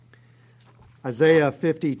Isaiah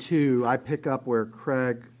 52, I pick up where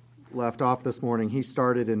Craig left off this morning. He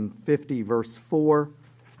started in 50, verse 4,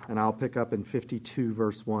 and I'll pick up in 52,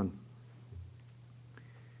 verse 1.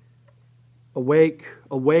 Awake,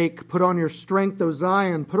 awake, put on your strength, O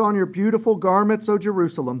Zion, put on your beautiful garments, O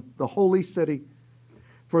Jerusalem, the holy city.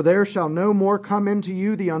 For there shall no more come into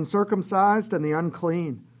you the uncircumcised and the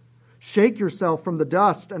unclean. Shake yourself from the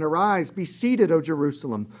dust and arise. Be seated, O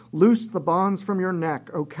Jerusalem. Loose the bonds from your neck,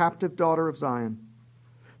 O captive daughter of Zion.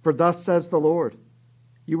 For thus says the Lord,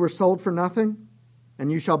 you were sold for nothing,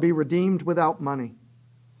 and you shall be redeemed without money.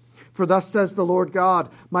 For thus says the Lord God,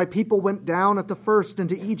 my people went down at the first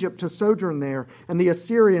into Egypt to sojourn there, and the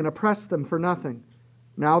Assyrian oppressed them for nothing.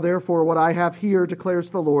 Now therefore what I have here, declares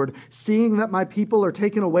the Lord, seeing that my people are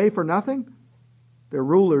taken away for nothing, their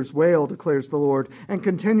rulers wail, declares the Lord, and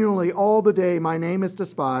continually all the day my name is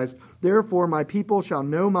despised. Therefore my people shall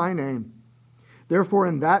know my name. Therefore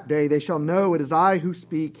in that day they shall know it is I who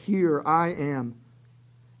speak. Here I am.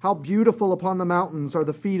 How beautiful upon the mountains are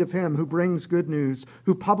the feet of him who brings good news,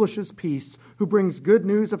 who publishes peace, who brings good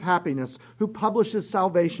news of happiness, who publishes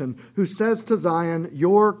salvation, who says to Zion,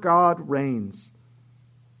 your God reigns.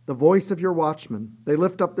 The voice of your watchmen, they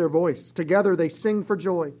lift up their voice. Together they sing for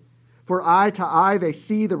joy. For eye to eye they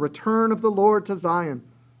see the return of the Lord to Zion.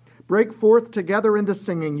 Break forth together into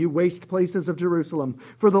singing, you waste places of Jerusalem.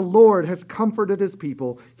 For the Lord has comforted his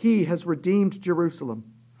people. He has redeemed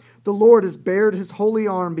Jerusalem. The Lord has bared his holy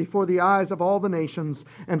arm before the eyes of all the nations,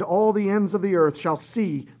 and all the ends of the earth shall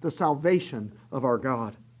see the salvation of our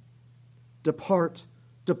God. Depart,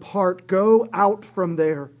 depart, go out from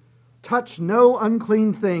there. Touch no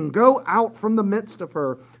unclean thing. Go out from the midst of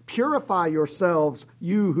her. Purify yourselves,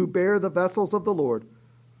 you who bear the vessels of the Lord.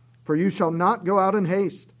 For you shall not go out in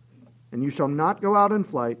haste, and you shall not go out in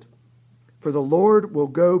flight. For the Lord will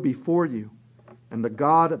go before you, and the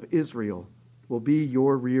God of Israel will be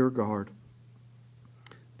your rear guard.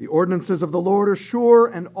 The ordinances of the Lord are sure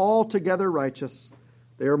and altogether righteous.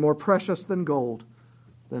 They are more precious than gold,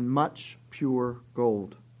 than much pure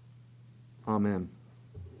gold. Amen.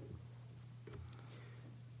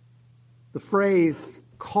 The phrase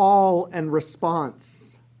call and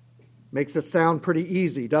response makes it sound pretty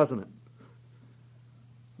easy, doesn't it?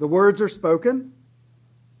 The words are spoken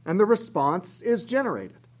and the response is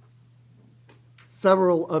generated.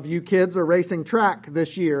 Several of you kids are racing track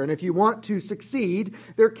this year, and if you want to succeed,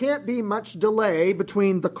 there can't be much delay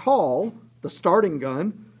between the call, the starting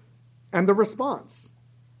gun, and the response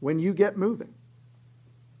when you get moving.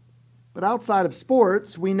 But outside of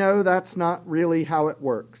sports, we know that's not really how it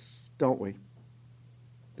works, don't we?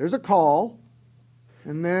 There's a call,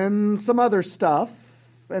 and then some other stuff,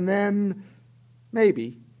 and then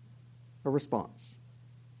maybe a response.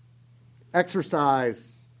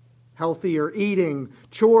 Exercise, healthier eating,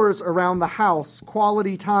 chores around the house,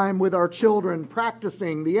 quality time with our children,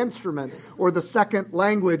 practicing the instrument or the second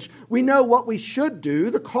language. We know what we should do.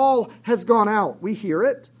 The call has gone out. We hear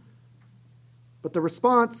it, but the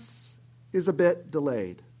response is a bit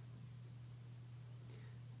delayed.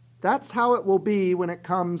 That's how it will be when it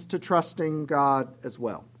comes to trusting God as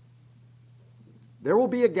well. There will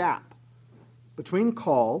be a gap between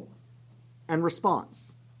call and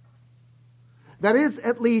response. That is,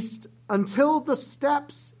 at least until the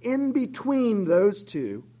steps in between those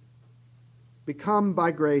two become,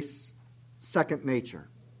 by grace, second nature.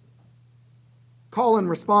 Call and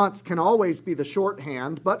response can always be the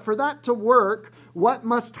shorthand, but for that to work, what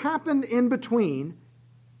must happen in between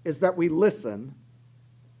is that we listen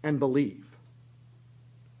and believe.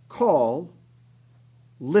 Call,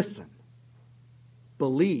 listen,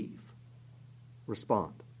 believe,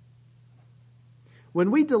 respond. When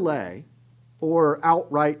we delay or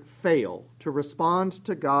outright fail to respond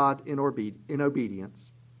to God in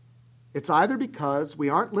obedience, it's either because we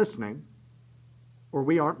aren't listening or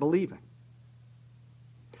we aren't believing.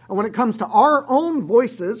 And when it comes to our own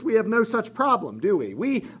voices, we have no such problem, do we?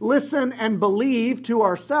 We listen and believe to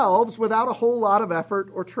ourselves without a whole lot of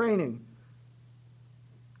effort or training.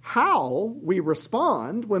 How we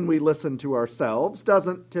respond when we listen to ourselves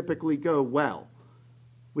doesn't typically go well.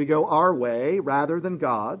 We go our way rather than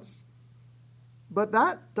God's, but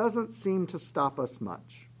that doesn't seem to stop us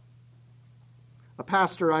much. A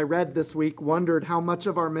pastor I read this week wondered how much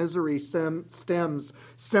of our misery stems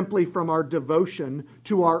simply from our devotion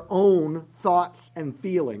to our own thoughts and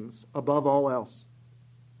feelings above all else.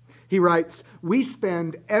 He writes, we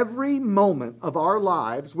spend every moment of our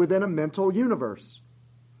lives within a mental universe,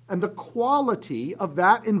 and the quality of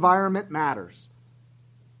that environment matters.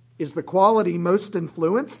 Is the quality most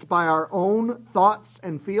influenced by our own thoughts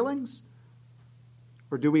and feelings?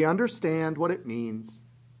 Or do we understand what it means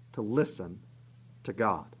to listen to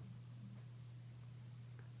God.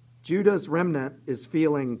 Judah's remnant is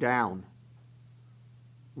feeling down,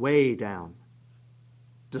 way down,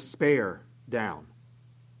 despair down.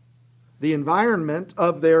 The environment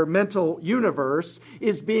of their mental universe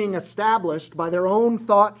is being established by their own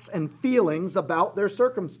thoughts and feelings about their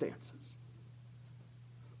circumstances.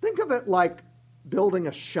 Think of it like building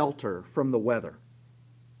a shelter from the weather.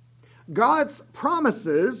 God's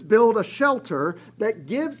promises build a shelter that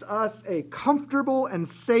gives us a comfortable and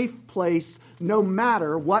safe place no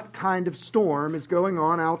matter what kind of storm is going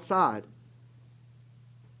on outside.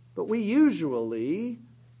 But we usually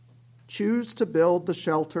choose to build the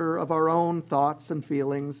shelter of our own thoughts and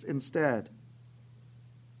feelings instead.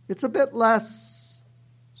 It's a bit less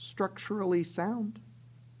structurally sound,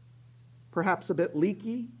 perhaps a bit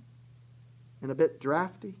leaky and a bit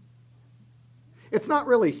drafty. It's not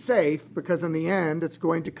really safe because in the end it's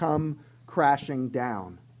going to come crashing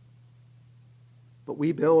down. But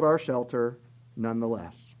we build our shelter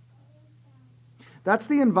nonetheless. That's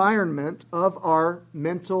the environment of our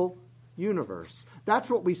mental universe. That's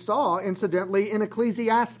what we saw, incidentally, in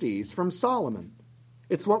Ecclesiastes from Solomon.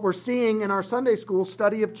 It's what we're seeing in our Sunday school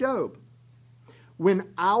study of Job.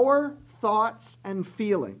 When our thoughts and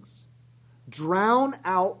feelings drown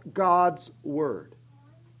out God's word,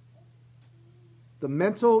 the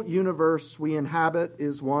mental universe we inhabit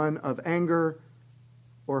is one of anger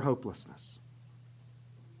or hopelessness.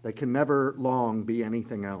 They can never long be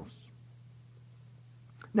anything else.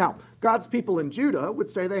 Now, God's people in Judah would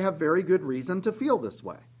say they have very good reason to feel this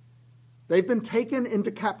way. They've been taken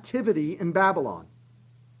into captivity in Babylon.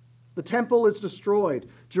 The temple is destroyed,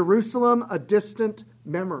 Jerusalem a distant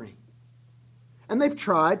memory. And they've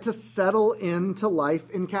tried to settle into life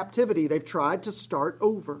in captivity. They've tried to start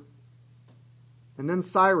over. And then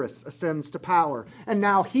Cyrus ascends to power. And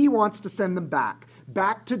now he wants to send them back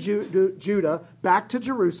to Judah, back to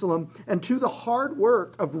Jerusalem, and to the hard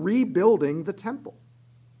work of rebuilding the temple.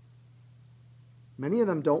 Many of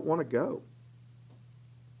them don't want to go.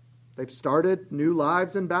 They've started new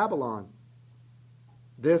lives in Babylon.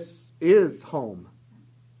 This is home.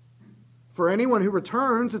 For anyone who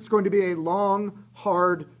returns, it's going to be a long,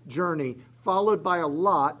 hard journey, followed by a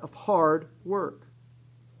lot of hard work.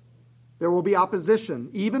 There will be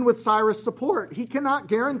opposition, even with Cyrus' support. He cannot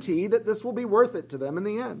guarantee that this will be worth it to them in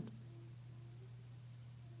the end.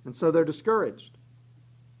 And so they're discouraged.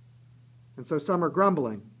 And so some are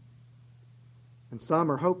grumbling. And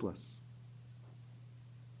some are hopeless.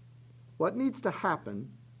 What needs to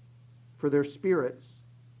happen for their spirits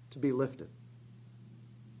to be lifted?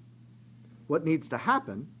 What needs to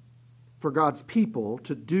happen for God's people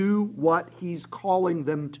to do what He's calling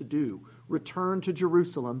them to do? Return to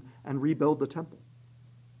Jerusalem and rebuild the temple?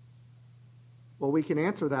 Well, we can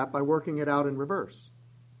answer that by working it out in reverse.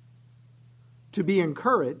 To be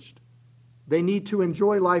encouraged, they need to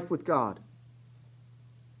enjoy life with God.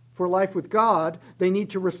 For life with God, they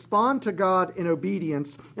need to respond to God in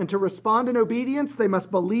obedience. And to respond in obedience, they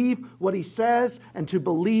must believe what He says, and to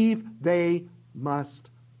believe they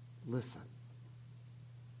must listen.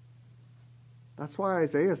 That's why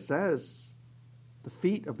Isaiah says, the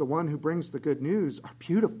feet of the one who brings the good news are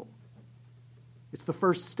beautiful. It's the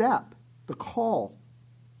first step, the call,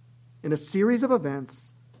 in a series of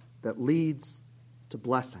events that leads to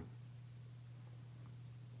blessing.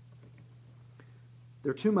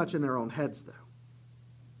 They're too much in their own heads, though.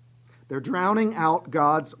 They're drowning out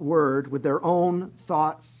God's word with their own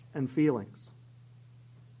thoughts and feelings.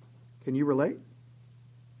 Can you relate?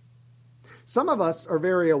 Some of us are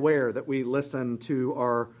very aware that we listen to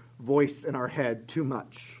our voice in our head too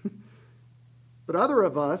much. But other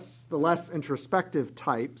of us, the less introspective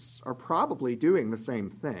types, are probably doing the same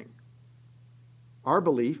thing. Our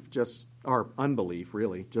unbelief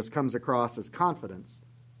really, just comes across as confidence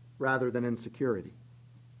rather than insecurity.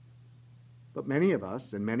 But many of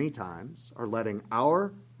us, in many times, are letting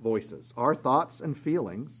our voices, our thoughts and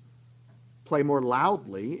feelings, play more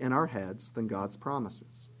loudly in our heads than God's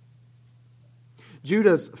promises.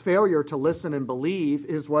 Judah's failure to listen and believe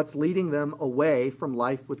is what's leading them away from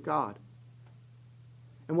life with God.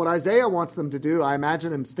 And what Isaiah wants them to do, I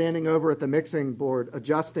imagine him standing over at the mixing board,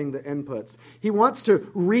 adjusting the inputs. He wants to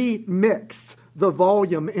remix the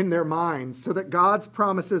volume in their minds so that God's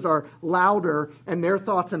promises are louder and their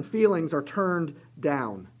thoughts and feelings are turned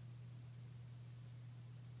down.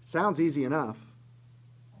 Sounds easy enough,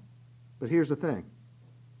 but here's the thing.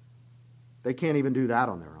 They can't even do that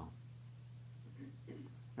on their own.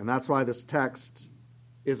 And that's why this text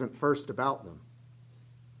isn't first about them.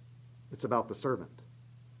 It's about the servant,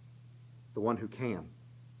 the one who can.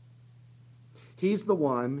 He's the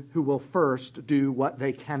one who will first do what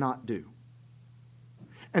they cannot do.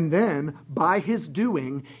 And then, by his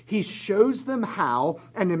doing, he shows them how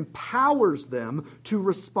and empowers them to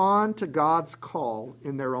respond to God's call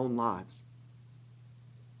in their own lives.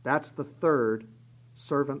 That's the third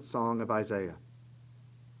servant song of Isaiah.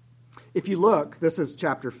 If you look, this is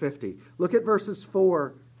chapter 50. Look at verses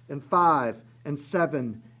 4 and 5 and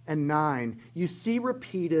 7 and 9. You see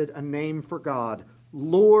repeated a name for God,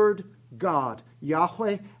 Lord God,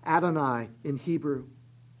 Yahweh Adonai in Hebrew.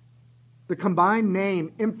 The combined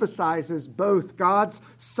name emphasizes both God's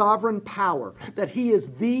sovereign power, that he is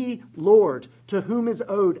the Lord to whom is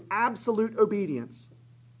owed absolute obedience,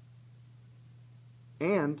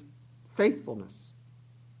 and faithfulness.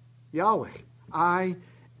 Yahweh, I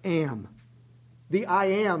am. The I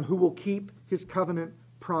am who will keep his covenant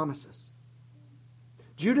promises.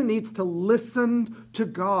 Judah needs to listen to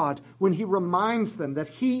God when he reminds them that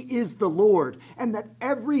he is the Lord and that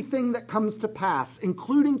everything that comes to pass,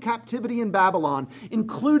 including captivity in Babylon,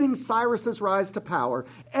 including Cyrus's rise to power,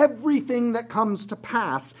 everything that comes to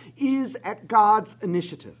pass is at God's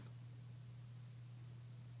initiative.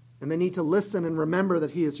 And they need to listen and remember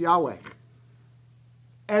that he is Yahweh.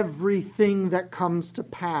 Everything that comes to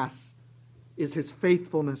pass is his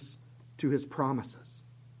faithfulness to his promises.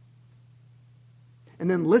 And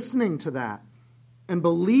then listening to that and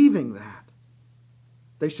believing that,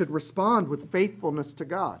 they should respond with faithfulness to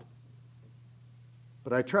God.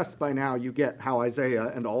 But I trust by now you get how Isaiah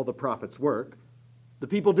and all the prophets work. The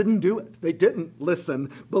people didn't do it. They didn't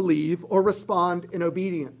listen, believe, or respond in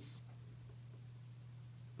obedience.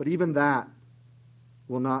 But even that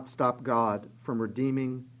will not stop God from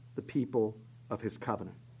redeeming the people of his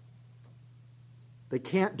covenant. They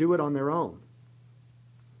can't do it on their own.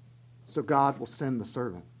 So God will send the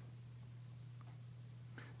servant.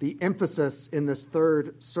 The emphasis in this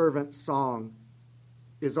third servant song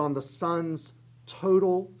is on the Son's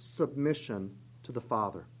total submission to the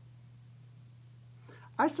Father.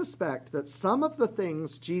 I suspect that some of the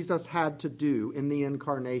things Jesus had to do in the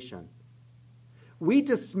incarnation, we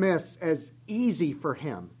dismiss as easy for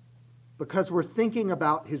him because we're thinking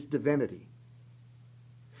about his divinity.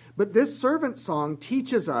 But this servant song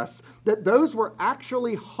teaches us that those were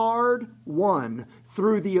actually hard won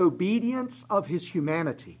through the obedience of his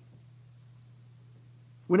humanity.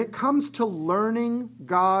 When it comes to learning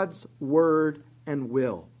God's word and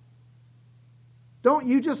will, don't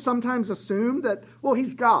you just sometimes assume that, well,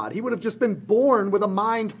 he's God. He would have just been born with a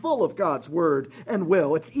mind full of God's word and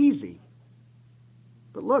will. It's easy.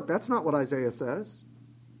 But look, that's not what Isaiah says.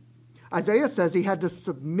 Isaiah says he had to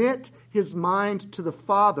submit his mind to the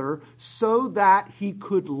Father so that he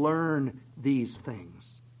could learn these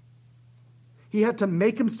things. He had to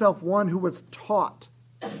make himself one who was taught.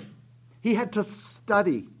 He had to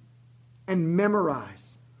study and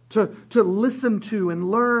memorize, to listen to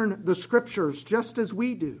and learn the scriptures just as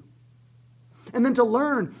we do. And then to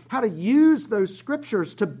learn how to use those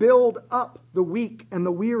scriptures to build up the weak and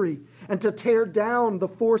the weary and to tear down the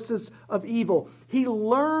forces of evil. He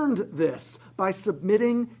learned this by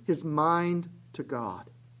submitting his mind to God.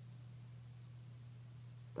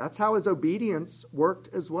 That's how his obedience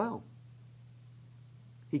worked as well.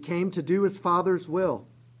 He came to do his Father's will.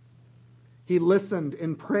 He listened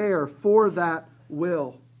in prayer for that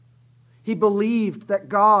will. He believed that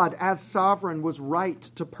God, as sovereign, was right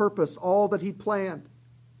to purpose all that he planned.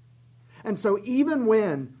 And so even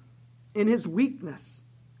when, in his weakness,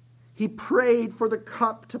 he prayed for the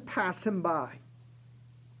cup to pass him by,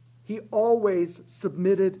 he always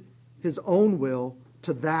submitted his own will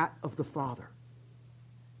to that of the Father.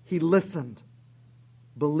 He listened,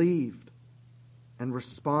 believed, and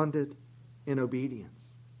responded in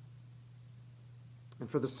obedience. And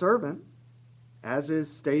for the servant, as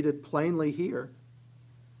is stated plainly here,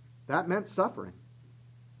 that meant suffering.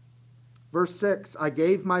 Verse 6, I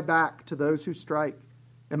gave my back to those who strike,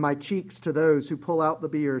 and my cheeks to those who pull out the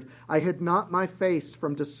beard. I hid not my face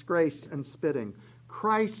from disgrace and spitting.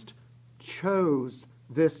 Christ chose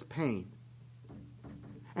this pain.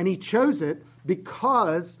 And he chose it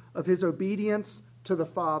because of his obedience to the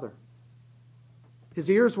Father. His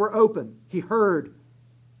ears were open. He heard.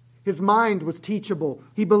 His mind was teachable.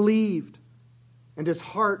 He believed. And his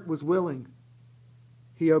heart was willing.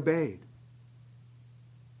 He obeyed.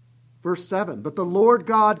 Verse 7, but the Lord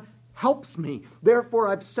God helps me. Therefore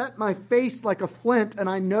I've set my face like a flint, and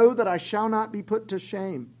I know that I shall not be put to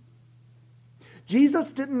shame.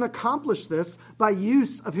 Jesus didn't accomplish this by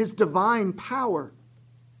use of his divine power.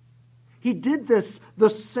 He did this the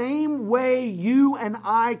same way you and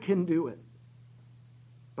I can do it.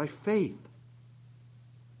 By faith.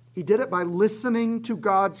 He did it by listening to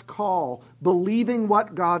God's call, believing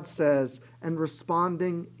what God says, and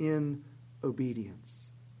responding in obedience.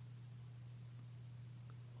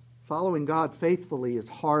 following God faithfully is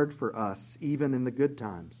hard for us, even in the good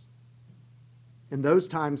times. In those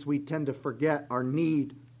times, we tend to forget our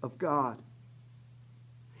need of God.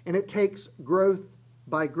 And it takes growth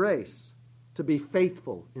by grace to be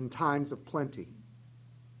faithful in times of plenty.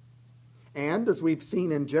 And as we've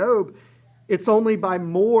seen in Job, it's only by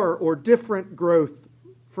more or different growth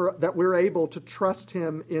that we're able to trust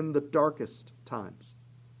him in the darkest times.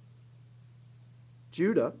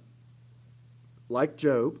 Judah, like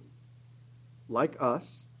Job, like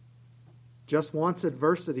us, just wants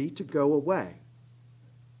adversity to go away.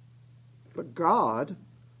 But God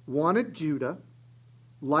wanted Judah,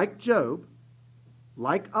 like Job,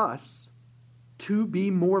 like us, to be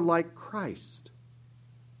more like Christ.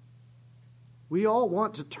 We all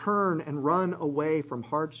want to turn and run away from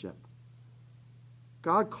hardship.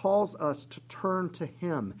 God calls us to turn to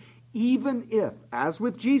him, even if, as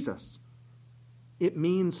with Jesus, it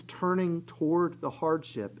means turning toward the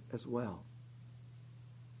hardship as well.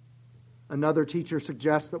 Another teacher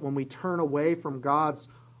suggests that when we turn away from God's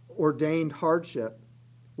ordained hardship,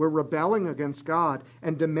 we're rebelling against God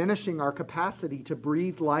and diminishing our capacity to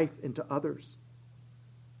breathe life into others.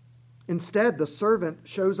 Instead, the servant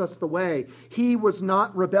shows us the way. He was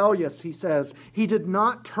not rebellious, he says. He did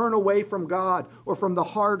not turn away from God or from the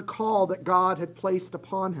hard call that God had placed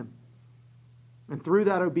upon him. And through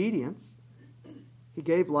that obedience, he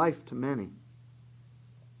gave life to many.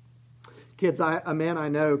 Kids, a man I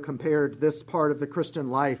know compared this part of the Christian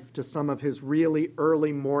life to some of his really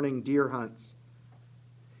early morning deer hunts.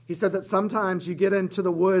 He said that sometimes you get into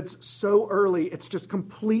the woods so early, it's just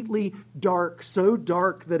completely dark, so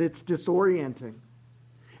dark that it's disorienting.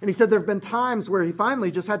 And he said there have been times where he finally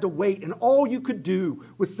just had to wait, and all you could do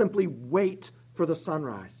was simply wait for the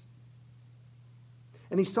sunrise.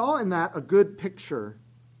 And he saw in that a good picture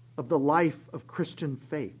of the life of Christian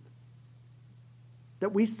faith.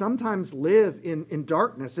 That we sometimes live in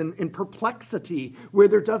darkness, in perplexity, where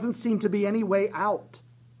there doesn't seem to be any way out.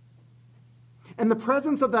 And the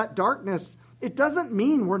presence of that darkness, it doesn't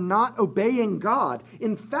mean we're not obeying God.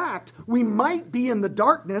 In fact, we might be in the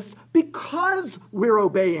darkness because we're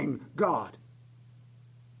obeying God.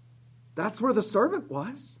 That's where the servant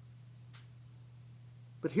was.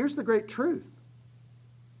 But here's the great truth.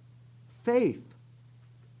 Faith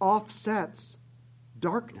offsets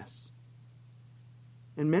darkness.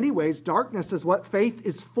 In many ways, darkness is what faith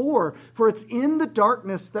is for it's in the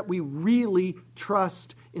darkness that we really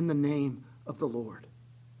trust in the name of the Lord.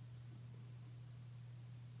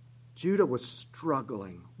 Judah was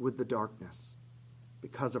struggling with the darkness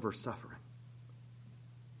because of her suffering.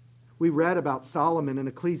 We read about Solomon in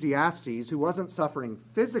Ecclesiastes, who wasn't suffering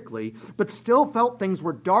physically, but still felt things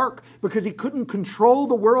were dark because he couldn't control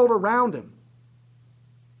the world around him.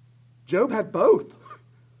 Job had both.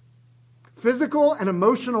 Physical and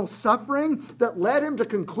emotional suffering that led him to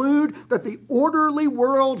conclude that the orderly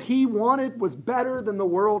world he wanted was better than the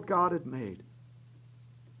world God had made.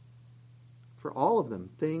 For all of them,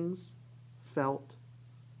 things felt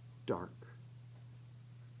dark.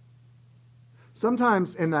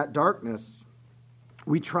 Sometimes in that darkness,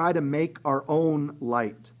 we try to make our own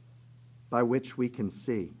light by which we can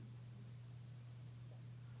see.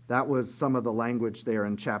 That was some of the language there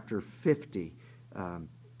in chapter 50.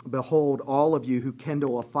 Behold, all of you who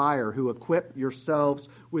kindle a fire, who equip yourselves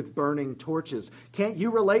with burning torches. Can't you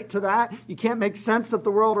relate to that? You can't make sense of the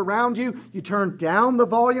world around you. You turn down the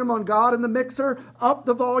volume on God in the mixer, up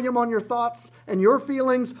the volume on your thoughts and your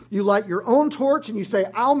feelings. You light your own torch and you say,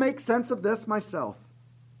 I'll make sense of this myself.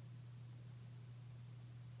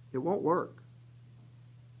 It won't work.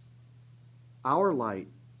 Our light,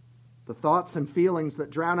 the thoughts and feelings that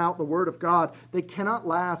drown out the Word of God, they cannot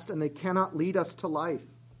last and they cannot lead us to life.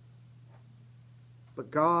 But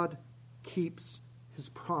God keeps his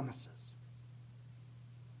promises.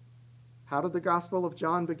 How did the Gospel of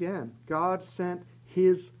John begin? God sent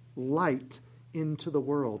his light into the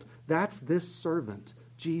world. That's this servant,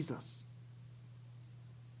 Jesus.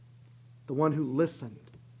 The one who listened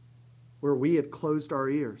where we had closed our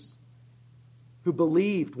ears, who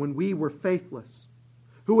believed when we were faithless,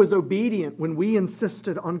 who was obedient when we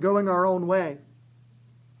insisted on going our own way.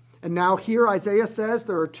 And now here Isaiah says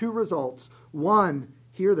there are two results. One,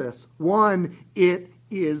 hear this. One, it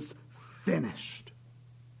is finished.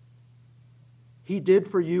 He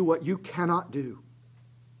did for you what you cannot do.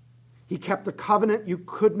 He kept the covenant you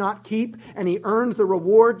could not keep, and he earned the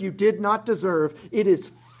reward you did not deserve. It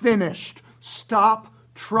is finished. Stop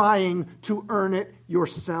trying to earn it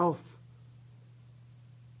yourself.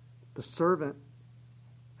 The servant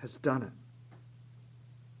has done it.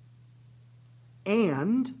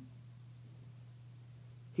 And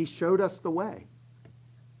he showed us the way.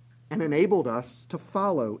 and enabled us to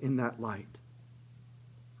follow in that light.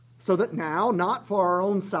 So that now, not for our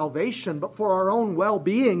own salvation, but for our own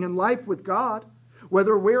well-being and life with God,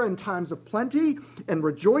 whether we're in times of plenty and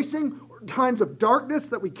rejoicing or times of darkness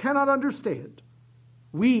that we cannot understand,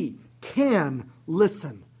 we can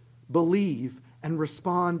listen, believe, and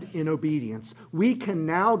respond in obedience. We can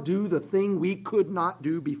now do the thing we could not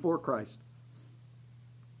do before Christ.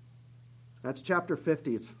 That's chapter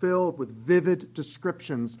 50. It's filled with vivid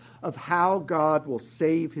descriptions of how God will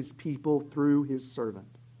save his people through his servant.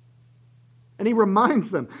 And he reminds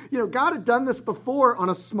them, God had done this before on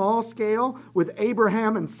a small scale with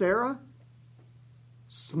Abraham and Sarah.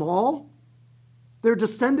 Small? Their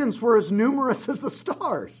descendants were as numerous as the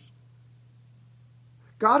stars.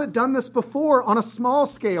 God had done this before on a small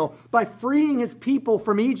scale by freeing his people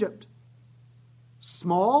from Egypt.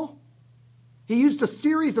 Small? He used a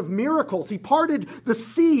series of miracles. He parted the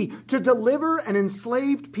sea to deliver an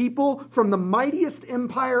enslaved people from the mightiest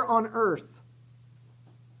empire on earth.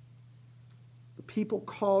 The people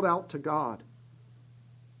called out to God,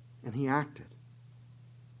 and he acted.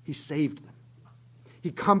 He saved them.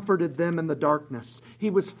 He comforted them in the darkness. He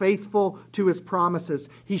was faithful to his promises.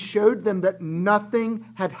 He showed them that nothing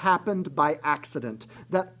had happened by accident,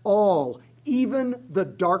 that all, even the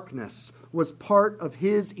darkness, was part of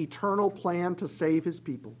his eternal plan to save his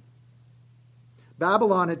people.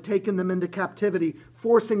 Babylon had taken them into captivity,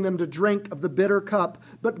 forcing them to drink of the bitter cup.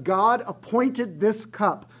 But God appointed this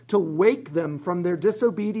cup to wake them from their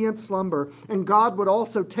disobedient slumber, and God would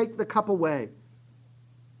also take the cup away.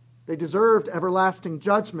 They deserved everlasting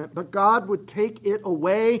judgment, but God would take it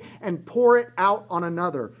away and pour it out on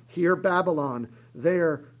another. Here Babylon,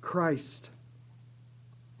 there Christ.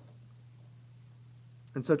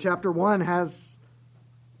 And so chapter 1 has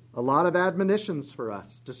a lot of admonitions for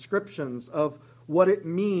us, descriptions of what it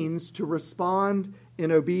means to respond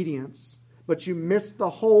in obedience. But you miss the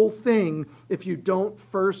whole thing if you don't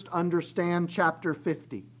first understand chapter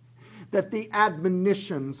 50. That the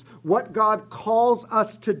admonitions, what God calls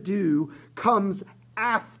us to do, comes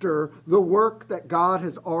after the work that God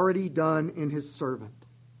has already done in his servant.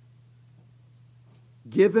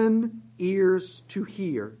 Given ears to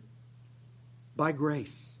hear by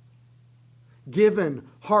grace. Given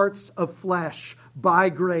hearts of flesh by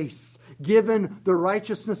grace. Given the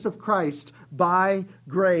righteousness of Christ by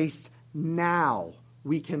grace. Now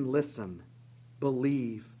we can listen,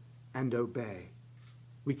 believe, and obey.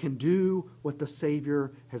 We can do what the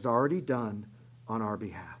Savior has already done on our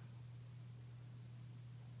behalf.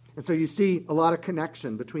 And so you see a lot of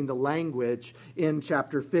connection between the language in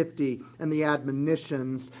chapter 50 and the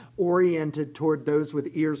admonitions oriented toward those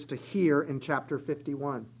with ears to hear in chapter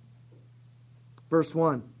 51. Verse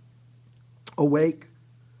 1, awake,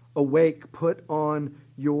 awake, put on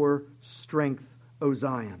your strength, O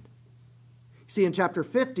Zion. See, in chapter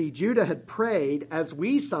 50, Judah had prayed, as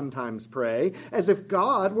we sometimes pray, as if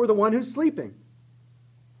God were the one who's sleeping.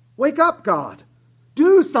 Wake up, God.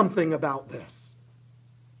 Do something about this.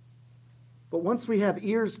 But once we have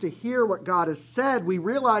ears to hear what God has said, we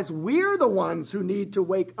realize we're the ones who need to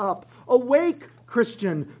wake up. Awake,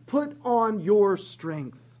 Christian. Put on your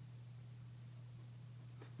strength.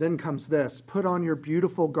 Then comes this. Put on your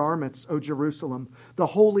beautiful garments, O Jerusalem, the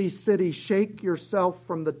holy city. Shake yourself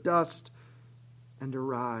from the dust and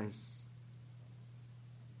arise.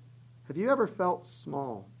 Have you ever felt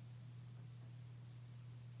small,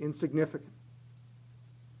 insignificant,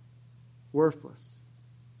 worthless,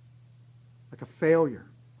 like a failure?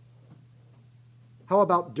 How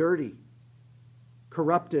about dirty,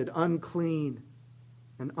 corrupted, unclean,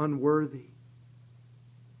 and unworthy?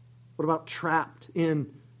 What about trapped in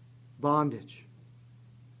bondage?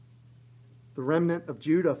 The remnant of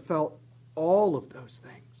Judah felt all of those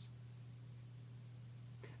things.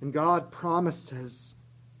 And God promises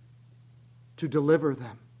to deliver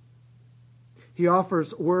them. He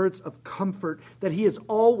offers words of comfort that he has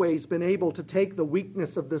always been able to take the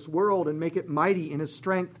weakness of this world and make it mighty in his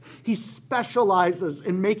strength. He specializes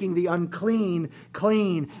in making the unclean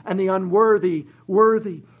clean and the unworthy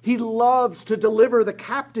worthy. He loves to deliver the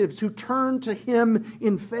captives who turn to him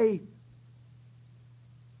in faith.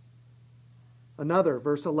 Another,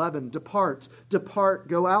 verse 11, depart, depart,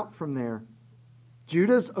 go out from there.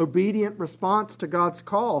 Judah's obedient response to God's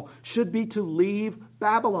call should be to leave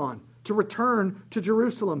Babylon, to return to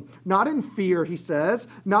Jerusalem. Not in fear, he says,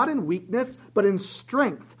 not in weakness, but in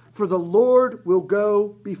strength, for the Lord will go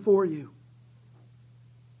before you.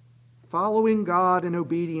 Following God in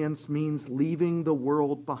obedience means leaving the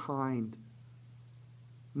world behind.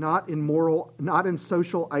 Not in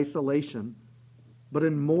social isolation, but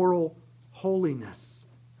in moral holiness.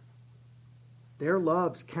 Their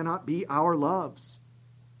loves cannot be our loves.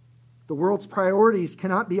 The world's priorities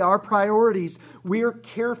cannot be our priorities. We are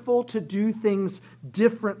careful to do things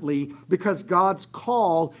differently because God's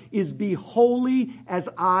call is be holy as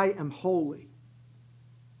I am holy.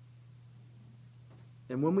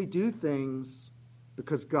 And when we do things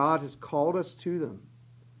because God has called us to them,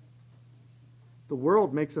 the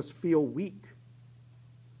world makes us feel weak,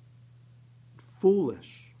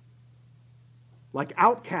 foolish, like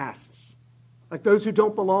outcasts, like those who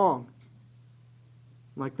don't belong,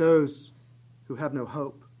 like those who have no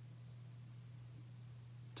hope.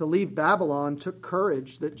 To leave Babylon took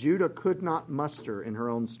courage that Judah could not muster in her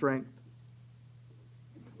own strength.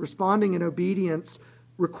 Responding in obedience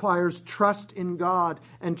requires trust in God,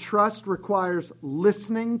 and trust requires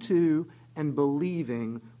listening to and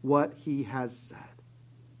believing what He has said.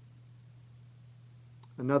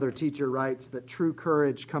 Another teacher writes that true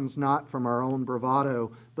courage comes not from our own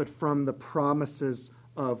bravado, but from the promises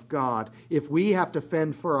of God. If we have to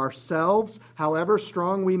fend for ourselves, however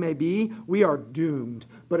strong we may be, we are doomed.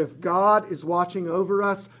 But if God is watching over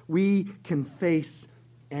us, we can face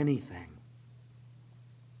anything.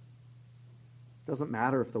 It doesn't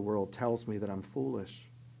matter if the world tells me that I'm foolish.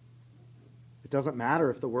 It doesn't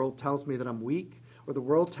matter if the world tells me that I'm weak, or the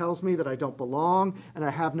world tells me that I don't belong and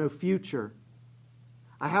I have no future.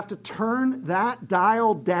 I have to turn that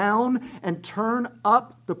dial down and turn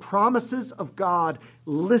up the promises of God.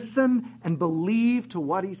 Listen and believe to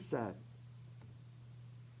what He said.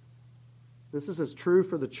 This is as true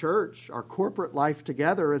for the church, our corporate life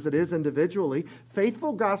together, as it is individually.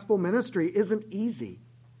 Faithful gospel ministry isn't easy.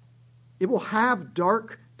 It will have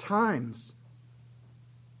dark times.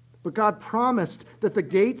 But God promised that the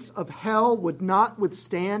gates of hell would not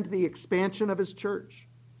withstand the expansion of His church.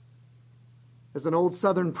 As an old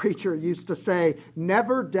Southern preacher used to say,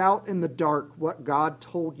 never doubt in the dark what God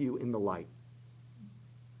told you in the light.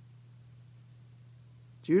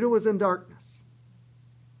 Judah was in darkness,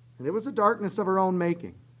 and it was a darkness of her own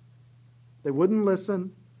making. They wouldn't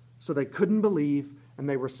listen, so they couldn't believe, and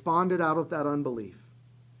they responded out of that unbelief.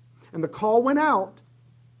 And the call went out,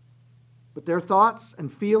 but their thoughts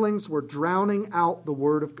and feelings were drowning out the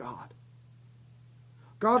Word of God.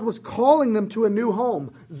 God was calling them to a new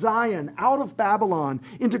home, Zion, out of Babylon,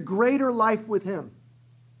 into greater life with Him.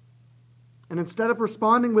 And instead of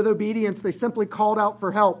responding with obedience, they simply called out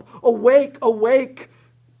for help. Awake, awake,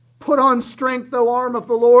 put on strength, O arm of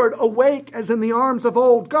the Lord. Awake as in the arms of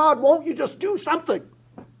old. God, won't you just do something?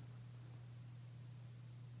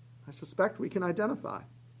 I suspect we can identify.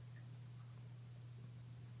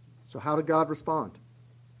 So how did God respond?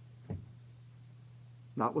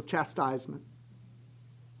 Not with chastisement.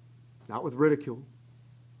 Not with ridicule,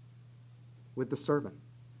 with the servant.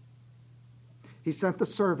 He sent the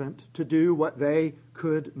servant to do what they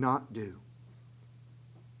could not do.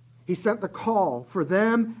 He sent the call for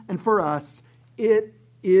them and for us. It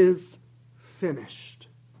is finished.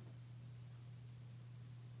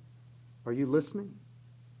 Are you listening?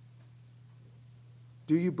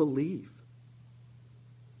 Do you believe?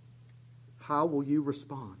 How will you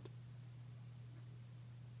respond?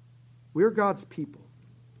 We're God's people.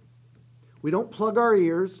 We don't plug our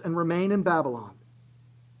ears and remain in Babylon.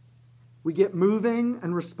 We get moving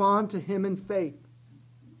and respond to Him in faith.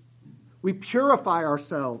 We purify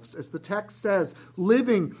ourselves, as the text says,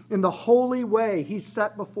 living in the holy way He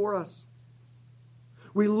set before us.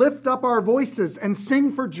 We lift up our voices and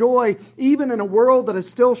sing for joy, even in a world that is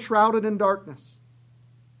still shrouded in darkness.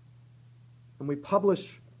 And we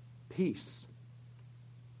publish peace,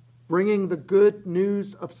 bringing the good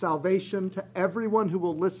news of salvation to everyone who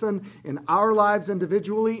will listen in our lives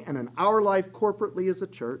individually and in our life corporately as a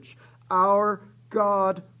church. Our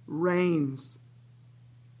God reigns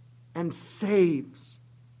and saves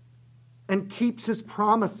and keeps His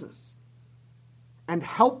promises and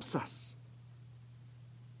helps us.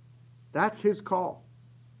 That's His call.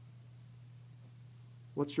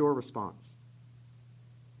 What's your response?